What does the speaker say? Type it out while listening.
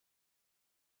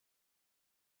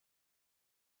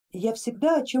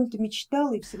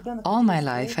All my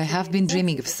life I have been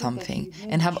dreaming of something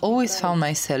and have always found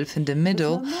myself in the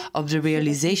middle of the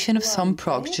realization of some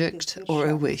project or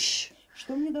a wish.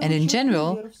 And in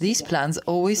general, these plans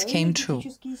always came true,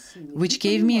 which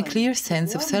gave me a clear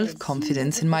sense of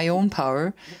self-confidence in my own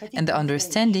power and the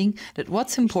understanding that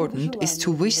what's important is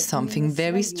to wish something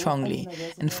very strongly,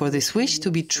 and for this wish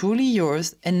to be truly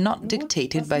yours and not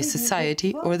dictated by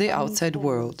society or the outside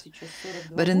world.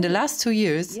 But in the last 2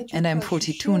 years, and I'm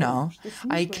 42 now,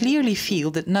 I clearly feel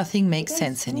that nothing makes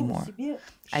sense anymore.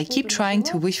 I keep trying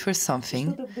to wish for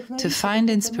something, to find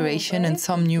inspiration in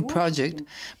some new project,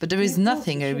 but there is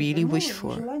nothing I really wish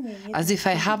for, as if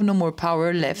I have no more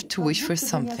power left to wish for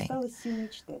something.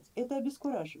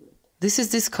 This is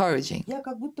discouraging.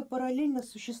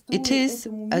 It is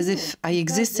as if I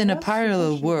exist in a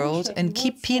parallel world and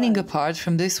keep peeling apart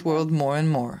from this world more and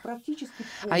more.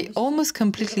 I almost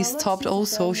completely stopped all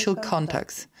social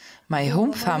contacts. My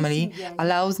home family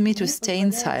allows me to stay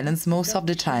in silence most of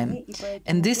the time,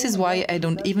 and this is why I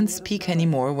don't even speak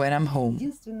anymore when I'm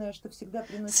home.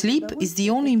 Sleep is the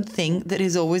only thing that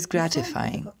is always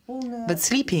gratifying. But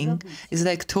sleeping is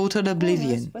like total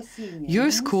oblivion. Your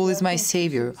school is my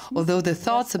savior, although the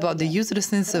thoughts about the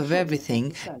uselessness of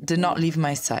everything did not leave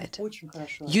my side.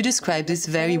 You describe this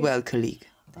very well, colleague.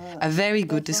 A very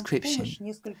good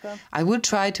description. I will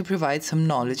try to provide some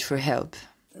knowledge for help.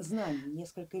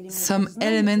 Some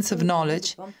elements of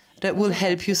knowledge that will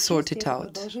help you sort it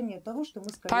out.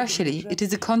 Partially, it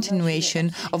is a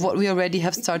continuation of what we already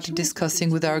have started discussing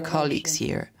with our colleagues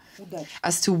here,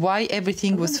 as to why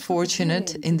everything was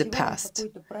fortunate in the past.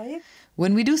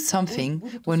 When we do something,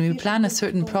 when we plan a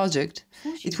certain project,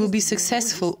 it will be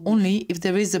successful only if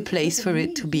there is a place for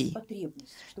it to be,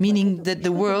 meaning that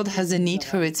the world has a need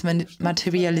for its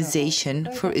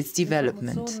materialization, for its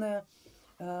development.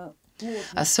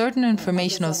 A certain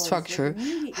informational structure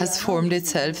has formed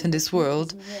itself in this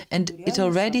world, and it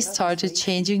already started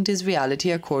changing this reality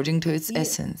according to its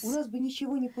essence.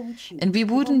 And we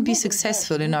wouldn't be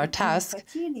successful in our task,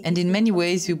 and in many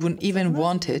ways we wouldn't even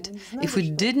want it, if we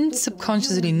didn't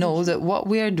subconsciously know that what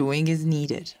we are doing is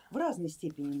needed.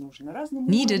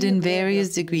 Needed in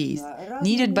various degrees,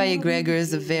 needed by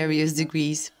egregores of various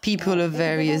degrees, people of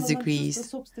various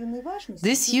degrees.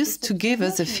 This used to give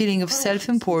us a feeling of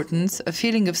self-importance, a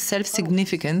feeling of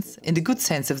self-significance, in the good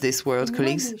sense of this word,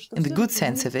 colleagues, in the good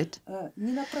sense of it.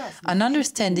 An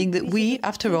understanding that we,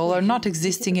 after all, are not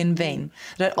existing in vain,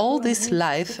 that all this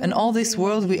life and all this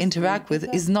world we interact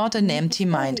with is not an empty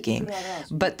mind game,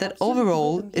 but that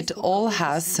overall it all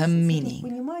has some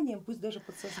meaning.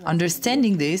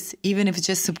 Understanding this, even if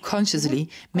just subconsciously,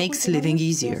 makes living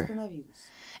easier.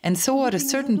 And so at a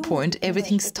certain point,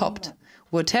 everything stopped.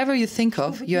 Whatever you think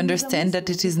of, you understand that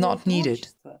it is not needed.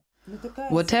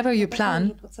 Whatever you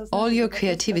plan, all your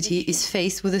creativity is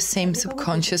faced with the same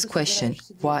subconscious question: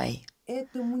 why?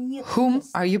 Whom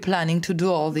are you planning to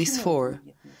do all this for?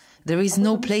 There is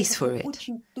no place for it.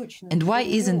 And why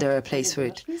isn't there a place for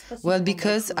it? Well,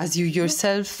 because, as you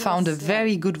yourself found a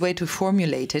very good way to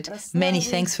formulate it, many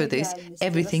thanks for this,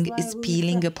 everything is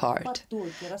peeling apart.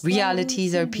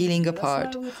 Realities are peeling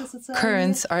apart,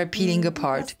 currents are peeling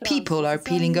apart, people are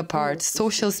peeling apart,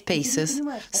 social spaces,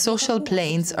 social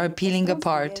planes are peeling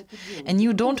apart, and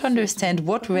you don't understand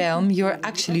what realm you're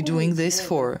actually doing this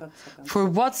for. For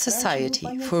what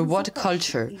society, for what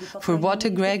culture, for what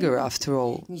egregor after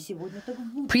all.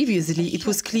 Previously, it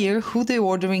was clear who the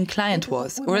ordering client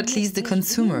was, or at least the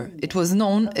consumer. It was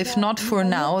known, if not for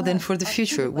now, then for the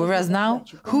future, whereas now,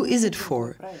 who is it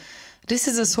for? This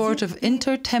is a sort of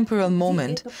intertemporal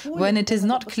moment when it is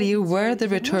not clear where the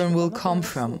return will come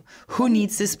from. Who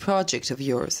needs this project of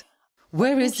yours?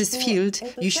 Where is this field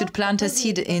you should plant a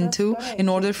seed into in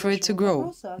order for it to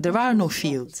grow? There are no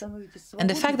fields. And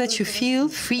the fact that you feel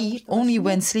free only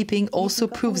when sleeping also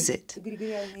proves it.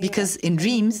 Because in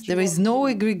dreams there is no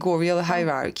egregorial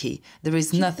hierarchy, there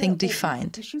is nothing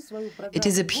defined. It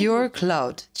is a pure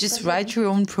cloud. Just write your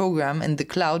own program in the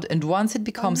cloud, and once it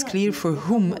becomes clear for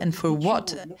whom and for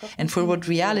what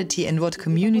reality and what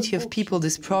community of people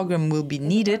this program will be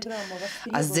needed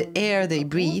as the air they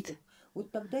breathe,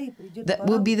 that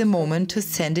will be the moment to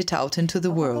send it out into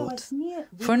the world.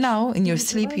 For now, in your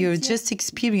sleep, you're just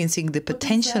experiencing the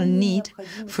potential need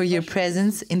for your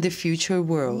presence in the future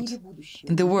world,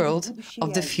 in the world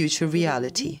of the future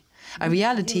reality. a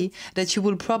reality that you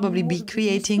will probably be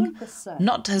creating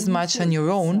not as much on your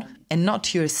own and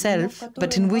not yourself,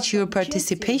 but in which your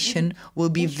participation will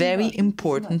be very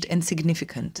important and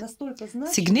significant.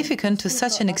 Significant to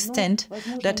such an extent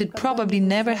that it probably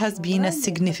never has been as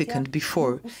significant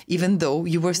before, even though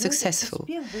you were successful.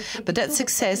 But that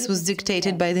success was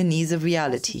dictated by the needs of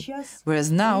reality, whereas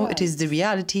now it is the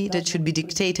reality that should be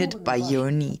dictated by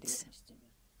your needs.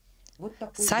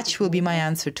 Such will be my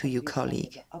answer to you,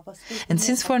 colleague. And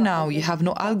since for now you have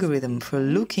no algorithm for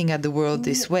looking at the world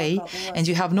this way, and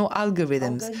you have no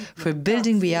algorithms for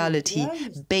building reality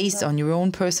based on your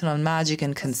own personal magic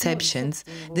and conceptions,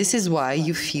 this is why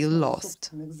you feel lost.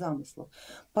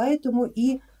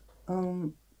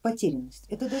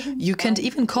 You can't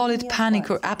even call it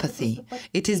panic or apathy.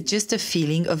 It is just a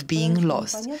feeling of being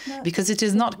lost, because it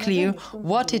is not clear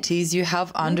what it is you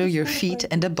have under your feet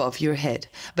and above your head.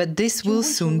 But this will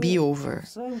soon be over.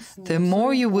 The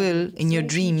more you will, in your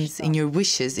dreams, in your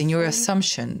wishes, in your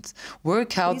assumptions,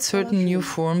 work out certain new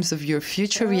forms of your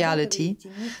future reality,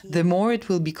 the more it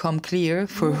will become clear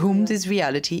for whom this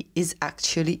reality is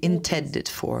actually intended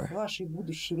for.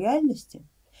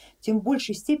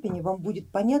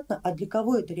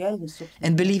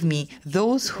 And believe me,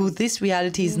 those who this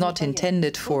reality is not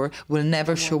intended for will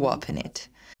never show up in it.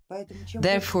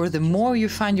 Therefore, the more you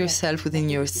find yourself within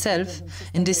yourself,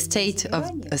 in this state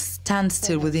of a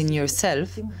standstill within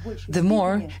yourself, the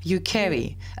more you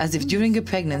carry, as if during a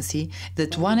pregnancy,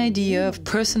 that one idea of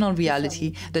personal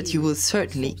reality that you will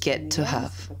certainly get to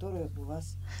have.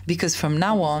 Because from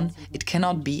now on, it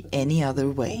cannot be any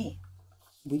other way.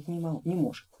 Быть не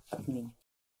может отныне.